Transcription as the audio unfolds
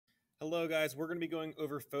Hello, guys. We're going to be going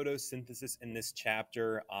over photosynthesis in this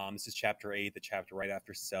chapter. This is chapter 8, the chapter right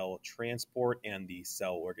after cell transport and the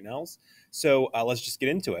cell organelles. So let's just get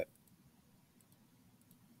into it.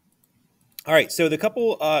 All right. So the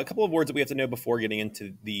couple of words that we have to know before getting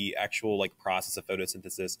into the actual process of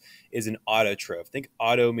photosynthesis is an autotroph. Think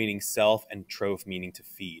auto meaning self and troph meaning to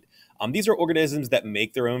feed. These are organisms that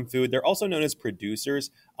make their own food. They're also known as producers.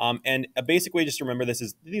 And a basic way just to remember this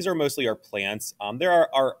is these are mostly our plants. There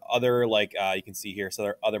are other you can see here. So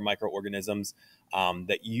there are other microorganisms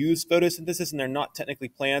that use photosynthesis, and they're not technically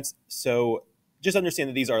plants. So just understand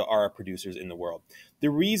that these are our producers in the world. The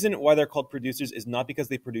reason why they're called producers is not because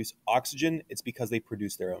they produce oxygen, it's because they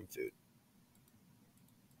produce their own food.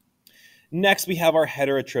 Next, we have our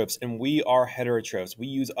heterotrophs, and we are heterotrophs. We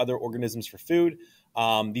use other organisms for food.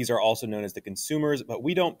 These are also known as the consumers, but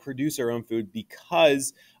we don't produce our own food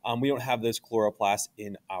because we don't have those chloroplasts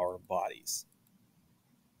in our bodies.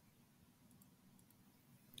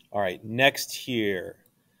 All right, next here.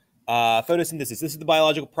 Photosynthesis. This is the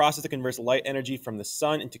biological process that converts light energy from the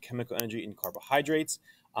sun into chemical energy in carbohydrates.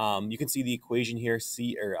 You can see the equation here,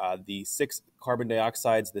 the 6 carbon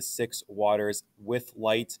dioxides, the 6 waters with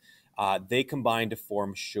light. They combine to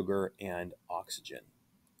form sugar and oxygen.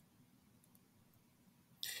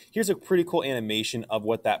 Here's a pretty cool animation of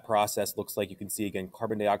what that process looks like. You can see, again,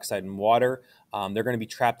 carbon dioxide and water. They're going to be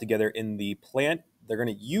trapped together in the plant. They're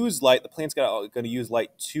going to use light. The plant's going to use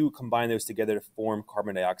light to combine those together to form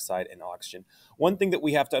carbon dioxide and oxygen. One thing that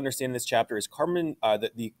we have to understand in this chapter is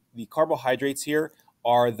the carbohydrates here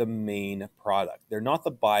are the main product. They're not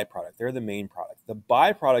the byproduct. They're the main product. The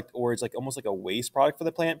byproduct, or it's almost like a waste product for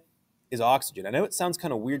the plant, is oxygen. I know it sounds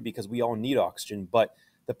kind of weird because we all need oxygen, but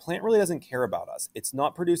the plant really doesn't care about us. It's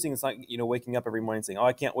not producing. It's not waking up every morning saying, "Oh,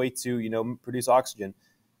 I can't wait to produce oxygen."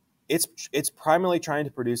 It's primarily trying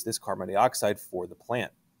to produce this carbon dioxide for the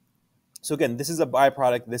plant. So again, this is a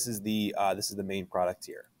byproduct. This is the main product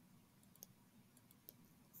here.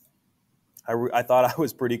 I thought I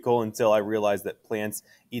was pretty cool until I realized that plants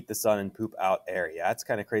eat the sun and poop out air. Yeah, that's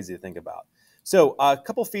kind of crazy to think about. So a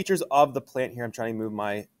couple features of the plant here. I'm trying to move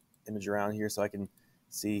my image around here so I can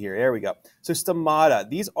see here. There we go. So stomata,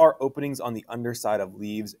 these are openings on the underside of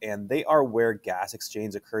leaves, and they are where gas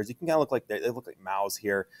exchange occurs. You can kind of look like they look like mouths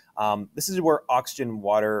here. This is where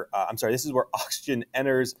this is where oxygen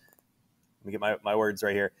enters. Let me get my words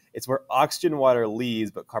right here. It's where oxygen water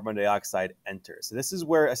leaves, but carbon dioxide enters. So this is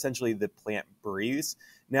where essentially the plant breathes.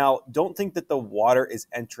 Now, don't think that the water is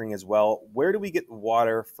entering as well. Where do we get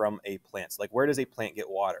water from a plant? So where does a plant get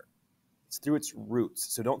water? It's through its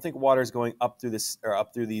roots. So don't think water is going up through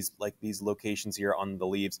these locations here on the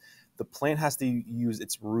leaves. The plant has to use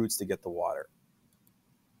its roots to get the water.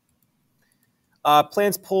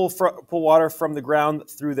 Plants pull water from the ground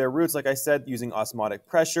through their roots, like I said, using osmotic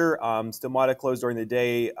pressure. Stomata close during the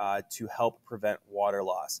day to help prevent water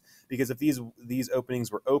loss. Because if these openings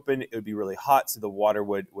were open, it would be really hot, so the water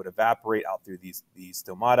would evaporate out through these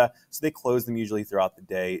stomata. So they close them usually throughout the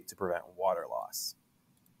day to prevent water loss.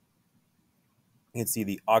 You can see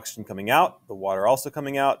the oxygen coming out, the water also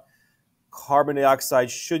coming out. Carbon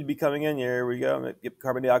dioxide should be coming in. Here we go. Yep,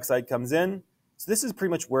 carbon dioxide comes in. So this is pretty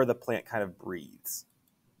much where the plant kind of breathes.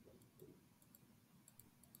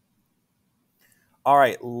 All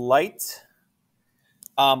right, light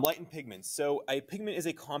and pigments. So a pigment is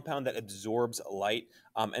a compound that absorbs light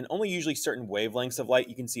and only usually certain wavelengths of light.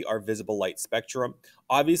 You can see our visible light spectrum.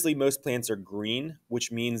 Obviously, most plants are green,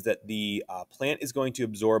 which means that the plant is going to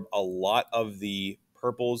absorb a lot of the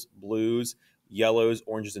purples, blues, yellows,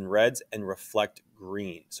 oranges, and reds and reflect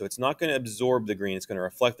green. So it's not going to absorb the green. It's going to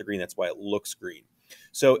reflect the green. That's why it looks green.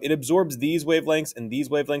 So it absorbs these wavelengths and these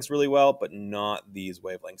wavelengths really well, but not these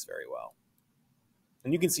wavelengths very well.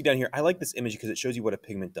 And you can see down here, I like this image because it shows you what a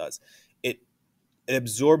pigment does. It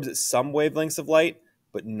absorbs some wavelengths of light,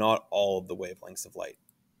 but not all of the wavelengths of light.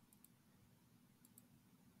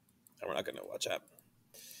 And we're not going to watch that.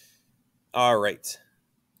 All right.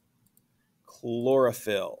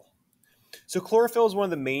 Chlorophyll. So chlorophyll is one of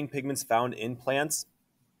the main pigments found in plants.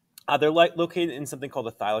 They're located in something called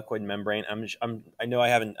the thylakoid membrane. I know I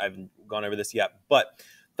haven't gone over this yet, but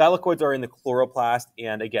thylakoids are in the chloroplast,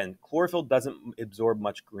 and again, chlorophyll doesn't absorb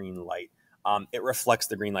much green light. It reflects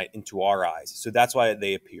the green light into our eyes, so that's why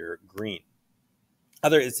they appear green.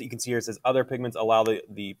 You can see here it says other pigments allow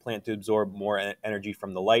the plant to absorb more energy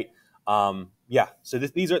from the light. So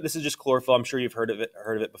this is just chlorophyll. I'm sure you've heard of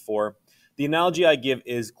it before. The analogy I give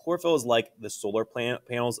is chlorophyll is like the solar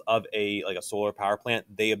panels of a solar power plant.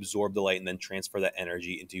 They absorb the light and then transfer that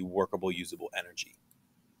energy into workable, usable energy.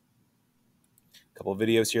 A couple of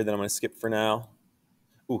videos here that I'm going to skip for now.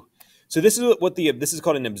 So this is what this is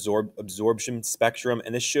called an absorption spectrum,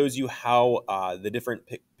 and this shows you how the different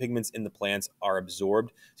pigments in the plants are absorbed.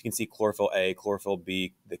 So you can see chlorophyll A, chlorophyll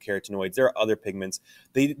B, the carotenoids. There are other pigments.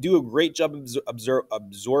 They do a great job of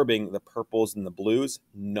absorbing the purples and the blues.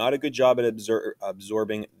 Not a good job at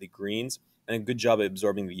absorbing the greens, and a good job at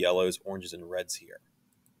absorbing the yellows, oranges, and reds here.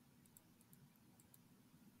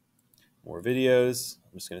 More videos.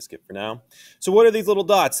 I'm just going to skip for now. So what are these little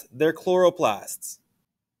dots? They're chloroplasts.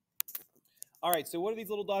 All right, so what are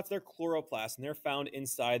these little dots? They're chloroplasts, and they're found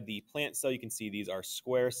inside the plant cell. You can see these are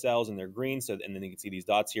square cells, and they're green. So, and then you can see these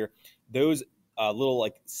dots here. Those little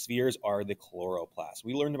like spheres are the chloroplasts.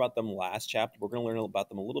 We learned about them last chapter. We're going to learn about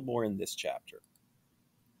them a little more in this chapter.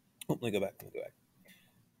 Oh, let me go back.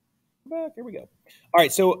 Back. Here we go. All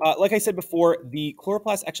right, so like I said before, the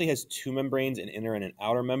chloroplast actually has two membranes, an inner and an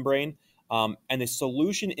outer membrane. And the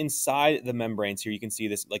solution inside the membranes here, you can see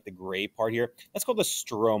this, like the gray part here, that's called the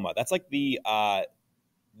stroma. That's like the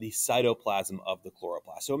cytoplasm of the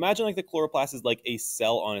chloroplast. So imagine like the chloroplast is like a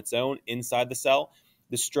cell on its own inside the cell.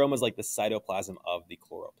 The stroma is like the cytoplasm of the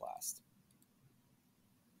chloroplast.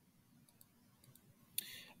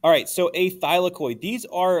 All right, so a thylakoid. These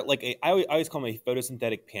are like I always call them a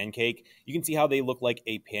photosynthetic pancake. You can see how they look like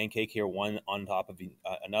a pancake here, one on top of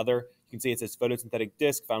another. You can see it says photosynthetic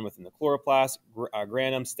disc found within the chloroplast,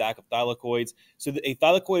 granum, stack of thylakoids. So a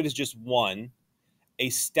thylakoid is just one. A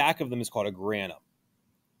stack of them is called a granum.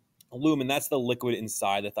 A lumen, that's the liquid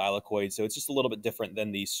inside the thylakoid. So it's just a little bit different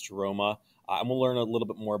than the stroma. And we'll learn a little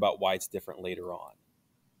bit more about why it's different later on.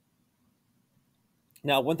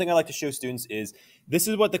 Now, one thing I like to show students is this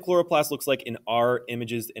is what the chloroplast looks like in our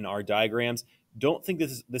images, in our diagrams. Don't think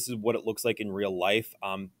this is what it looks like in real life.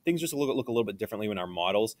 Things just look a little bit differently in our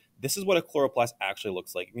models. This is what a chloroplast actually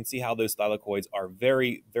looks like. You can see how those thylakoids are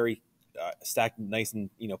very, very stacked nice and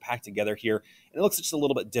packed together here. And it looks just a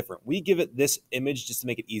little bit different. We give it this image just to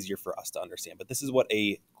make it easier for us to understand. But this is what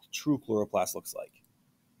a true chloroplast looks like.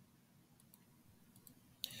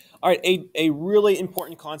 All right, a really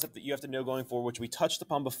important concept that you have to know going forward, which we touched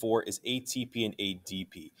upon before, is ATP and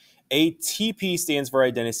ADP. ATP stands for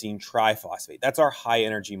adenosine triphosphate. That's our high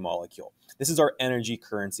energy molecule. This is our energy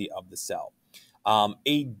currency of the cell.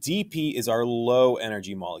 ADP is our low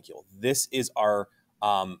energy molecule. This is our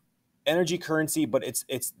energy currency, but it's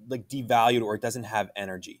like devalued, or it doesn't have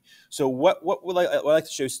energy. So what I like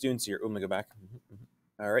to show students here, let me go back.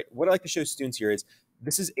 All right, what I like to show students here is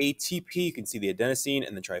this is ATP. You can see the adenosine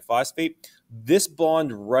and the triphosphate. This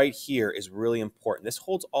bond right here is really important. This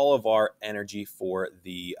holds all of our energy for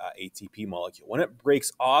the ATP molecule. When it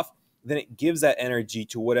breaks off, then it gives that energy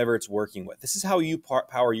to whatever it's working with. This is how you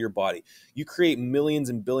power your body. You create millions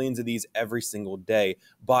and billions of these every single day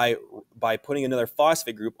by putting another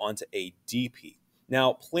phosphate group onto ADP.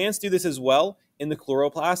 Now, plants do this as well in the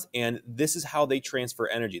chloroplast, and this is how they transfer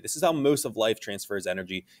energy. This is how most of life transfers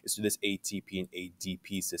energy, is through this ATP and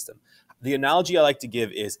ADP system. The analogy I like to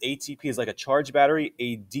give is ATP is like a charged battery,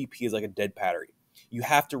 ADP is like a dead battery. You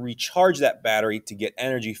have to recharge that battery to get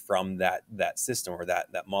energy from that system or that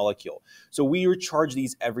molecule. So we recharge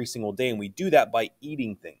these every single day, and we do that by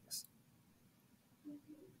eating things.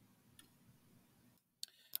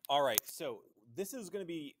 All right, so this is going to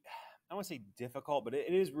be, I don't want to say difficult, but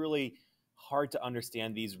it is really hard to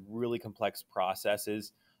understand these really complex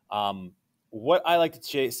processes. What I like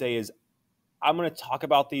to say is I'm going to talk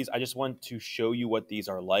about these. I just want to show you what these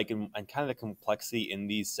are like and kind of the complexity in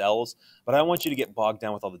these cells, but I don't want you to get bogged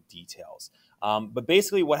down with all the details. But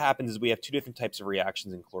basically what happens is we have two different types of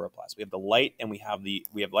reactions in chloroplasts. We have the light and we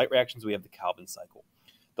have light reactions, we have the Calvin cycle.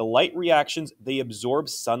 The light reactions, they absorb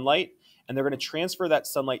sunlight, and they're going to transfer that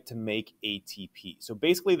sunlight to make ATP. So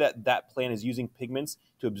basically that plant is using pigments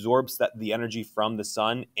to absorb the energy from the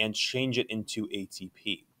sun and change it into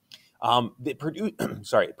ATP. It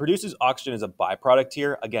produces oxygen as a byproduct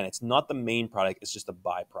here. Again, it's not the main product, it's just a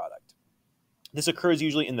byproduct. This occurs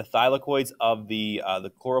usually in the thylakoids of the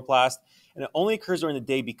chloroplast, and it only occurs during the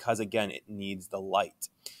day because, again, it needs the light.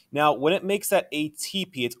 Now, when it makes that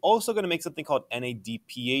ATP, it's also going to make something called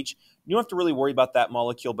NADPH. You don't have to really worry about that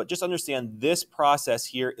molecule, but just understand this process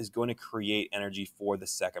here is going to create energy for the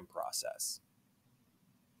second process.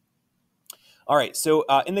 All right, so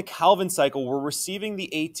in the Calvin cycle, we're receiving the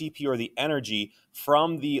ATP or the energy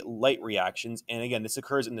from the light reactions. And again, this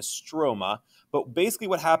occurs in the stroma. But basically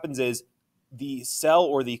what happens is the cell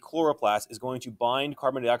or the chloroplast is going to bind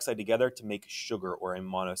carbon dioxide together to make sugar or a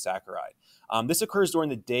monosaccharide. This occurs during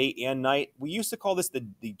the day and night. We used to call this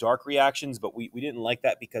the dark reactions, but we didn't like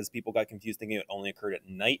that because people got confused thinking it only occurred at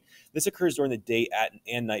night. This occurs during the day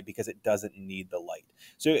and night because it doesn't need the light.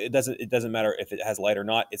 So it doesn't matter if it has light or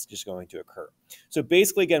not, it's just going to occur. So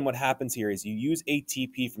basically, again, what happens here is you use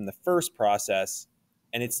ATP from the first process,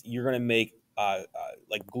 and you're going to make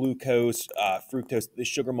like glucose, fructose, the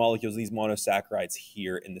sugar molecules, these monosaccharides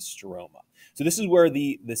here in the stroma. So this is where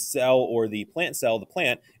the cell or the plant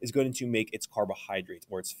is going to make its carbohydrates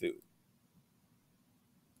or its food.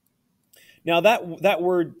 Now that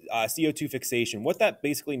word CO2 fixation, what that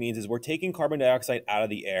basically means is we're taking carbon dioxide out of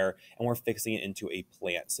the air and we're fixing it into a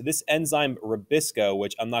plant. So this enzyme ribisco,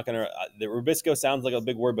 which I'm not going to, the ribisco sounds like a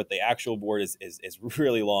big word, but the actual word is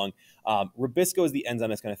really long. Ribisco is the enzyme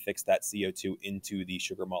that's going to fix that CO2 into the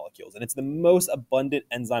sugar molecules. And it's the most abundant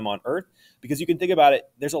enzyme on Earth because you can think about it,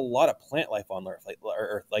 there's a lot of plant life on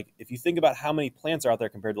Earth. Like if you think about how many plants are out there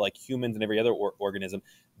compared to like humans and every other organism,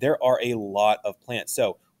 there are a lot of plants.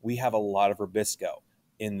 So we have a lot of ribisco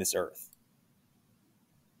in this earth.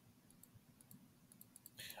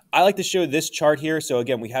 I like to show this chart here. So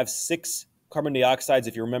again, we have 6 carbon dioxides.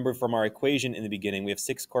 If you remember from our equation in the beginning, we have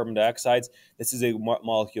 6 carbon dioxides. This is a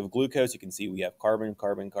molecule of glucose. You can see we have carbon,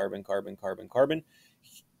 carbon, carbon, carbon, carbon, carbon.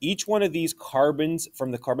 Each one of these carbons from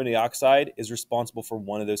the carbon dioxide is responsible for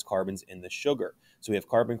one of those carbons in the sugar. So we have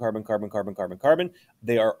carbon, carbon, carbon, carbon, carbon, carbon.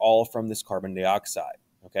 They are all from this carbon dioxide.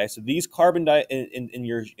 Okay, so these carbon in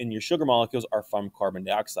your sugar molecules are from carbon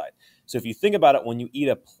dioxide. So if you think about it, when you eat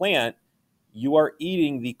a plant, you are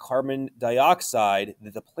eating the carbon dioxide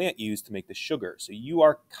that the plant used to make the sugar. So you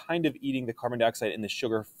are kind of eating the carbon dioxide in the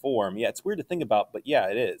sugar form. Yeah, it's weird to think about, but yeah,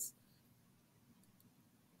 it is.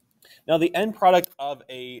 Now, the end product of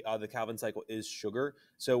the Calvin cycle is sugar.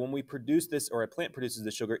 So when we produce this, or a plant produces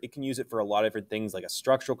the sugar, it can use it for a lot of different things, like a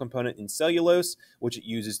structural component in cellulose, which it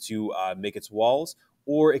uses to make its walls,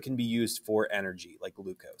 or it can be used for energy, like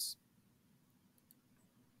glucose.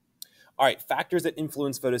 All right, factors that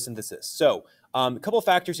influence photosynthesis. So a couple of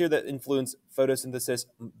factors here that influence photosynthesis.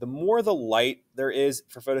 The more the light there is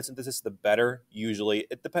for photosynthesis, the better, usually.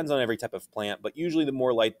 It depends on every type of plant, but usually the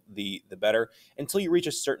more light, the better, until you reach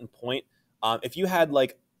a certain point. If you had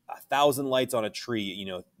like 1,000 lights on a tree, you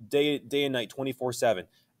know, day and night, 24/7,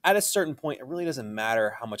 at a certain point, it really doesn't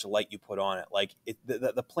matter how much light you put on it. Like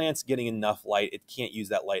the plant's getting enough light; it can't use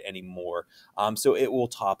that light anymore, so it will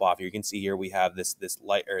top off. You can see here we have this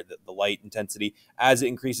light, or the light intensity. As it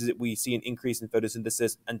increases, we see an increase in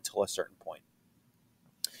photosynthesis until a certain point.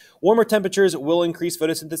 Warmer temperatures will increase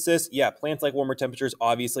photosynthesis. Yeah, plants like warmer temperatures.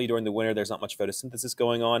 Obviously, during the winter, there's not much photosynthesis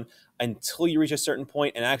going on until you reach a certain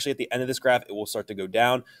point. And actually, at the end of this graph, it will start to go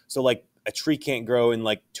down. So like a tree can't grow in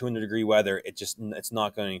like 200-degree weather. It's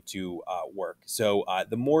not going to work. So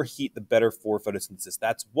the more heat, the better for photosynthesis.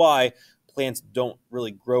 That's why plants don't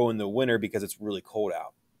really grow in the winter, because it's really cold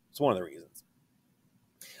out. It's one of the reasons.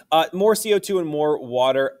 More CO2 and more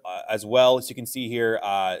water as well. As you can see here,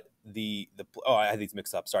 I had these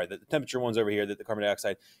mixed up. Sorry, the temperature one's over here, the carbon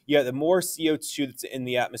dioxide. Yeah, the more CO2 that's in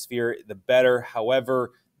the atmosphere, the better.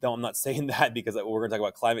 However, no, I'm not saying that, because we're going to talk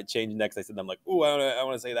about climate change next. I said, I'm like, ooh, I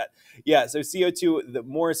want to say that. Yeah, so CO2, the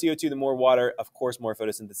more CO2, the more water, of course, more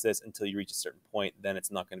photosynthesis until you reach a certain point. Then it's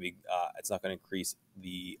not going to be, it's not going to increase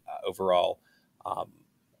the overall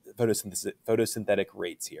photosynthetic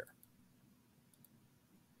rates here.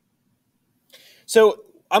 So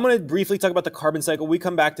I'm going to briefly talk about the carbon cycle. We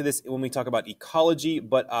come back to this when we talk about ecology,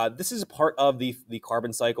 but this is a part of the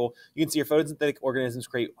carbon cycle. You can see your photosynthetic organisms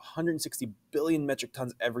create 160 billion metric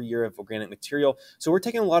tons every year of organic material. So we're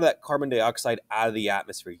taking a lot of that carbon dioxide out of the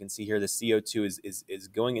atmosphere. You can see here the CO2 is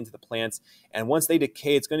going into the plants, and once they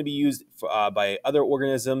decay, it's going to be used by other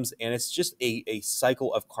organisms, and it's just a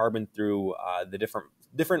cycle of carbon through the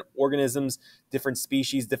different organisms, different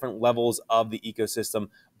species, different levels of the ecosystem.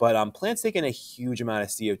 But plants take in a huge amount of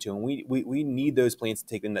CO2, and we need those plants to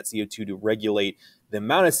take in that CO2 to regulate the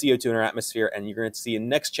amount of CO2 in our atmosphere. And you're going to see in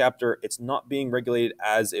next chapter, it's not being regulated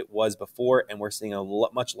as it was before, and we're seeing a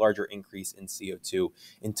much larger increase in CO2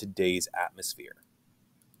 in today's atmosphere.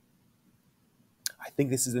 I think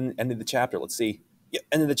this is the end of the chapter. Let's see. Yep,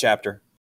 end of the chapter.